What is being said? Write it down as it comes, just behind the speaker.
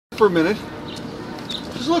for a minute.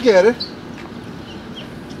 Just look at it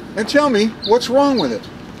and tell me what's wrong with it.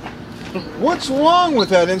 What's wrong with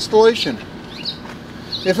that installation?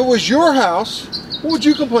 If it was your house, what would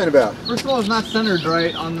you complain about? First of all, it's not centered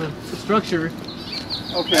right on the structure.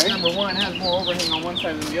 Okay. That's number one. It has more overhang on one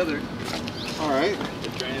side than the other. All right. The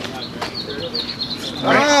drain is not draining correctly.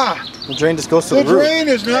 Ah! The drain just goes to the roof. The drain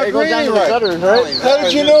is not draining right. gutter, right? How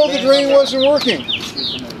did you know the drain wasn't working?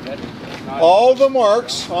 All the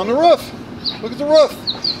marks on the roof. Look at the roof.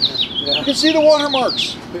 You can see the water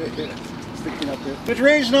marks. The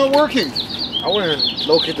drain's not working. I wouldn't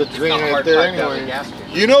locate the drain right there anyway.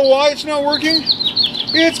 You know why it's not working?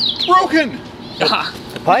 It's broken.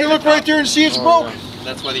 The pipe? You look right there and see it's broke.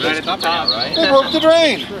 That's why they use copper now, right? They broke the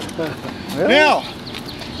drain. Really? Now,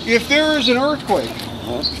 if there is an earthquake,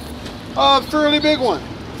 a fairly big one,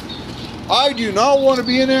 I do not want to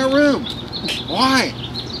be in that room. Why?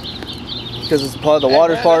 Because it's probably the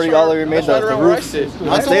water's probably all that made the roof.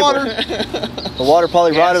 Not the water. The water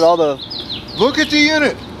probably rotted all the... Look at the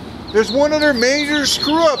unit. There's one other major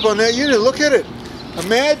screw up on that unit. Look at it.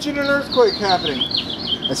 Imagine an earthquake happening.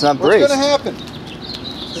 It's not braced. What's going to happen?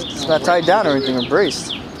 It's not tied down or anything or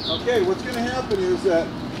braced. Okay, what's going to happen is that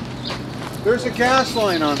there's a gas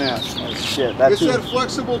line on that. Oh shit, that's It's that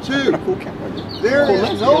flexible tube. There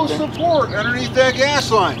is no support underneath that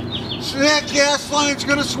gas line. So that gas line's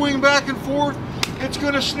going to swing back and forth. It's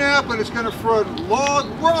going to snap and it's going to flood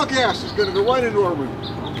raw gas is going to go right into our roof.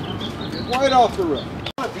 Right off the roof.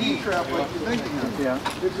 It's not a bee trap like you're thinking of. Yeah.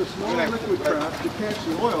 It's a small liquid trap to catch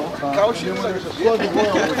the oil. And then when there's a slug of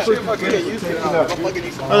oil, the person can take it out.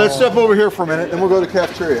 All right, let's step over here for a minute, then we'll go to the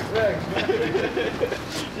cafeteria.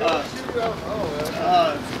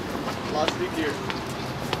 Last week here.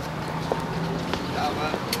 Yeah,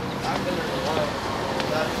 man. I've been there for a while.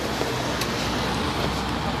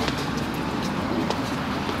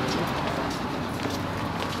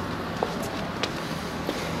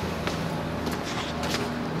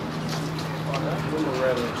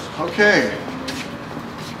 Okay.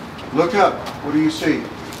 Look up. What do you see?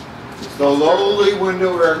 It's the lowly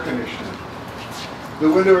window air conditioner. The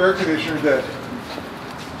window air conditioner that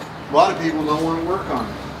a lot of people don't want to work on.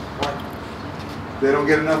 They don't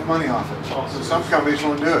get enough money off it. So some companies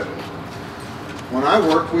won't do it. When I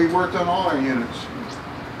worked, we worked on all our units.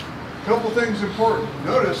 A couple things important.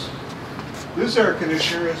 Notice this air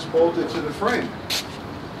conditioner is bolted to the frame.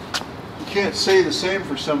 You can't say the same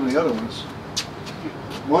for some of the other ones.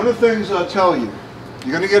 One of the things I'll tell you,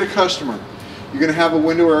 you're going to get a customer. You're going to have a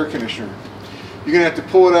window air conditioner. You're going to have to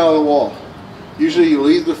pull it out of the wall. Usually you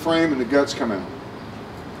leave the frame and the guts come out.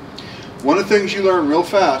 One of the things you learn real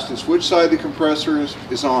fast is which side the compressor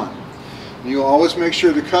is on. And you always make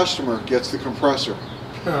sure the customer gets the compressor.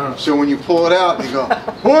 So when you pull it out, you go,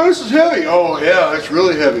 boy, this is heavy. Oh yeah, it's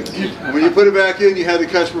really heavy. And when you put it back in, you have the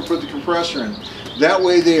customer put the compressor in. That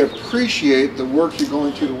way they appreciate the work you're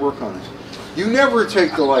going to work on it. You never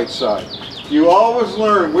take the light side. You always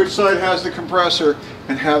learn which side has the compressor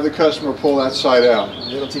and have the customer pull that side out.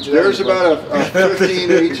 There's about a 15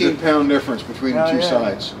 to 18 pound difference between the two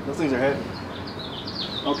sides. Those things are heavy.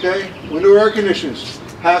 Okay, window air conditioners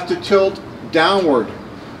have to tilt downward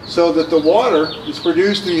so that the water that's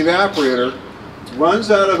produced in the evaporator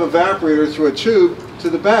runs out of evaporator through a tube to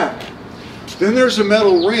the back. Then there's a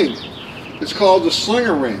metal ring. It's called the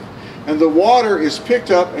slinger ring. And the water is picked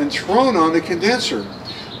up and thrown on the condenser.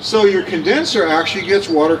 So your condenser actually gets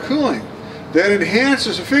water cooling. That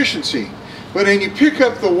enhances efficiency. But when you pick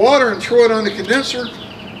up the water and throw it on the condenser,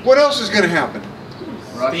 what else is going to happen?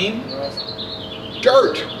 Steam?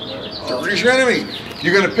 Dirt. Dirt is your enemy.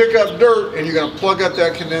 You're going to pick up dirt and you're going to plug up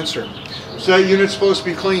that condenser. So that unit's supposed to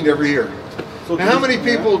be cleaned every year. So now how many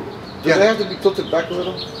people... Do they have to be tilted back a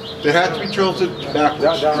little? They have to be tilted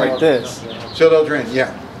backwards. Down Like this. So they'll drain,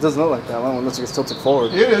 yeah. It doesn't look like that one. It looks like it's tilted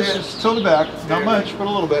forward. It is. It's tilted back. Not much, but a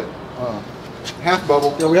little bit. Half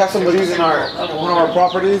bubble. Yeah, we have some of these in one of our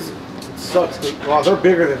properties. It sucks. Wow, they're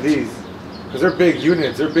bigger than these. Because they're big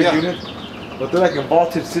units. They're big units. But they're like in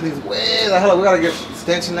vaulted ceilings. Way the hell. We gotta get an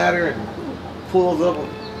extension ladder and pull those up.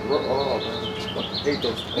 Oh, man. I hate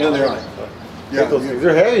those. Yeah, they are. Yeah, those things.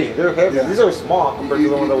 They're heavy. They're heavy. Yeah. These are small compared to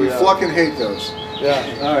the one that we have. You fucking hate those. Yeah.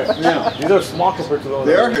 All right. Now, these are small compared to the ones.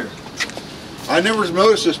 They are. I never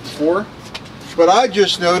noticed this before, but I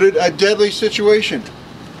just noted a deadly situation.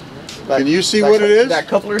 Can you see what it is? That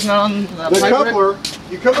coupler's not on the The pipe coupler,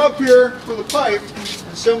 you come up here with a pipe,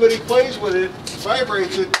 and somebody plays with it,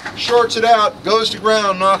 vibrates it, shorts it out, goes to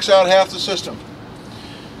ground, knocks out half the system.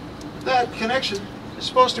 That connection is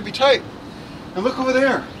supposed to be tight. And look over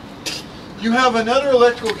there. You have another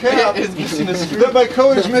electrical cap It's missing a screw. that by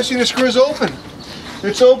code is missing the screws open.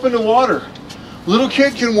 It's open to water. Little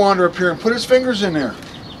kid can wander up here and put his fingers in there.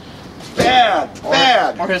 Bad,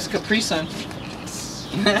 bad. Or his Capri Sun.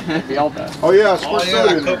 Be all bad. Oh yeah, squirt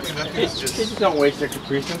soda in there. Kids don't waste their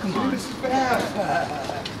Capri Sun. Come on. This is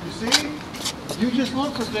bad. You see? You just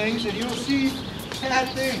look for things and you'll see bad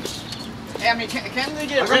things. Hey, I mean, can they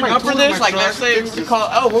get written up for this? Like, let's say we call,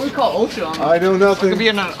 what we call OSHA on I know it nothing. could be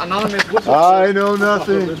an anonymous whistle. I know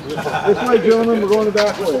nothing. This my gentleman, we're going the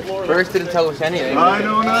back way. First didn't tell us anything. I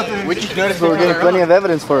know nothing. We just noticed So we're getting plenty of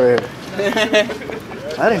evidence for it.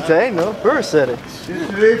 I didn't say no. Burr said it. Is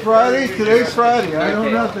today Friday? Today's Friday. I know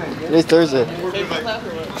nothing. Today's Thursday.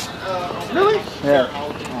 Really? Yeah.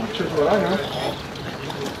 Oh, just what I know.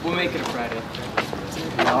 We'll make it a Friday.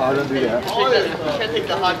 No, don't do that. Can't take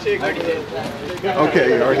the hot chick. Already did. Okay,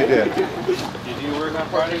 you already did. Did you work on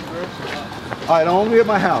Fridays first? I don't only at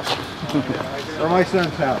my house. Or my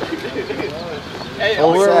son's house. Hey, Oh,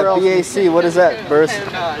 what's that? BAC. What is that, Burr?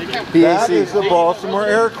 That BAC. is the Baltimore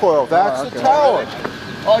air coil. That's the tower.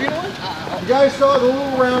 Oh, you know what? You guys saw the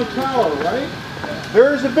little round tower, right?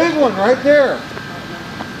 There's a big one right there.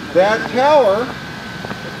 That tower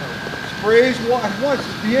sprays what? What's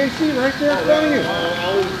the BAC right there in front of you?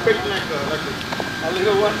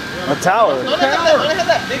 A tower. Don't they have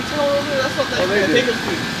that big tower over there? That's what Oh, they do. take us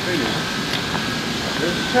to.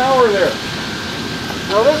 There's a tower there.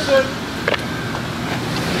 Now listen.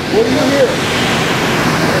 What do you hear?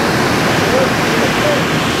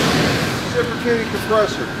 Reciprocating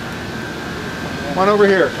compressor. Come on over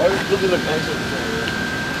here.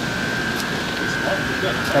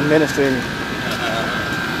 Administrator.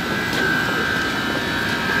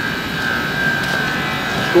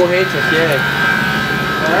 Go ahead, yeah.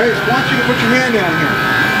 Alright, I want you to put your hand down here.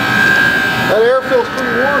 That air feels pretty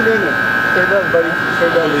warm, doesn't it? Stay done, buddy. Stay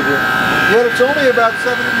done, leave here. Yet it's only about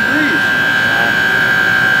 70 degrees.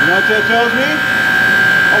 You know what that tells me?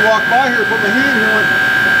 I walked by here, put my hand here, and went,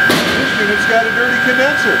 this unit's got a dirty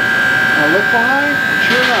condenser. I look behind,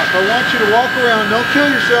 sure enough, I want you to walk around, don't kill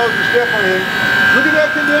yourselves or step on anything. Look at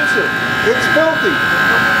that condenser. It's filthy.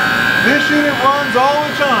 This unit runs all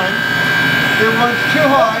the time. It runs too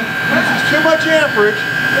high, uses too much amperage.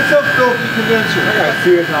 It's a filthy condenser. It's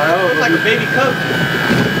like a baby Coke.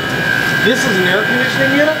 This is an air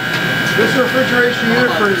conditioning unit? This is a refrigeration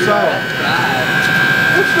unit for inside.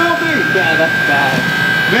 It's filthy. Yeah, that's bad.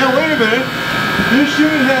 Now wait a minute. This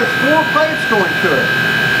unit has 4 pipes going to it.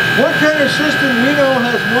 What kind of system we know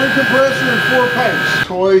has 1 compressor and 4 pipes?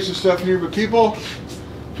 Toys and stuff in here, but people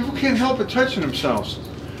can't help but touching themselves.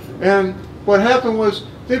 And what happened was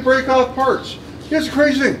they break off parts. Here's the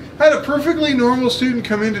crazy thing. I had a perfectly normal student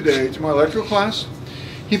come in today to my electrical class.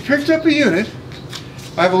 He picked up a unit.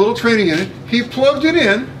 I have a little training unit. He plugged it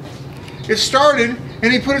in. It started,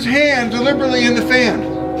 and he put his hand deliberately in the fan.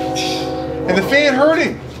 And the fan hurt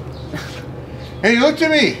him. And he looked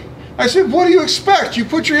at me. I said, what do you expect? You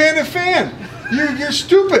put your hand in the fan. You're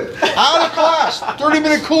stupid. Out of class.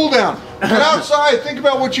 30-minute cool down. Get outside. Think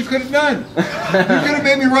about what you could have done. You could have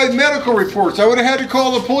made me write medical reports. I would have had to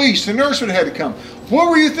call the police. The nurse would have had to come. What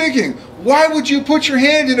were you thinking? Why would you put your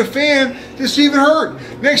hand in a fan that's even hurt?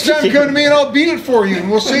 Next time come to me and I'll beat it for you and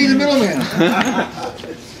we'll save the middleman. Got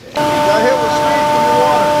hit with steam from the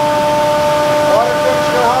water. Water temp's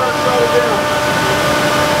got hotter and shut it down.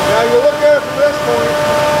 Now you look at it from this point.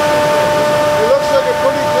 It looks like a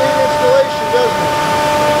pretty clean installation, doesn't it?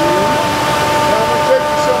 Now I'm going to take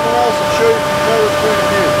you to something else and show you from another point of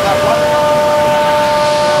view.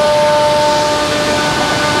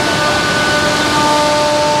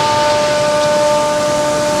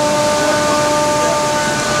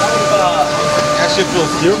 Shit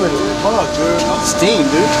feels humid as fuck, dude. Steam,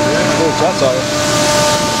 dude. That's all right.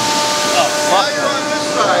 While you're on this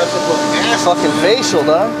side, Fucking facial,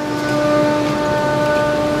 dog.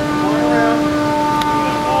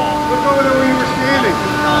 look over there where you were standing.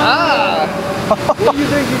 What do you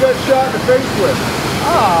think you got shot in the face with?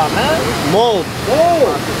 Man. Mold.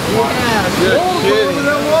 Mold! Mold You're kidding. over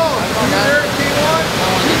that wall. You there it came on?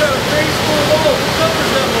 You got a face full of mold. What color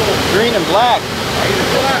is that mold? Green and black. Green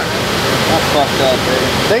and black. That's fucked up, dude.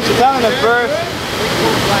 Thanks for telling us, Burr.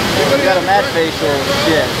 We got a mad facial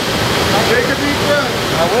shit. Take a deep breath.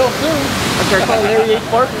 I will soon. After I call Larry H.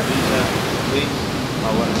 Parker.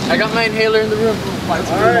 I got my inhaler in the room.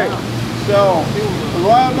 Alright, so,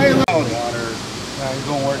 while may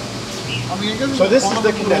So this is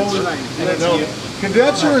the condenser.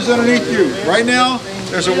 Condenser is underneath you. Right now,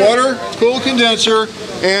 there's a water-cooled condenser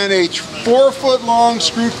and a 4-foot long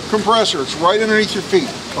screw compressor. It's right underneath your feet.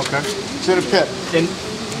 Okay. It's in a pit. And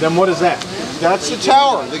then what is that? That's the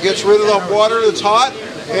tower that gets rid of the water that's hot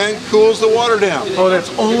and cools the water down. Oh, that's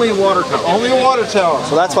only water tower. Only a water tower.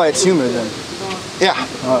 So that's why it's humid then. Yeah.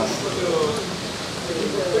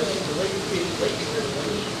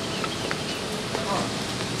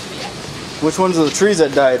 Which ones are the trees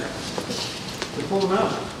that died? They pulled them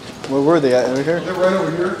out. Where were they at? Over here? They're right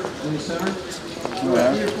over here in the center.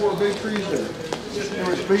 Yeah. 3 or 4 big trees there.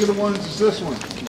 They're as big as the ones as this one.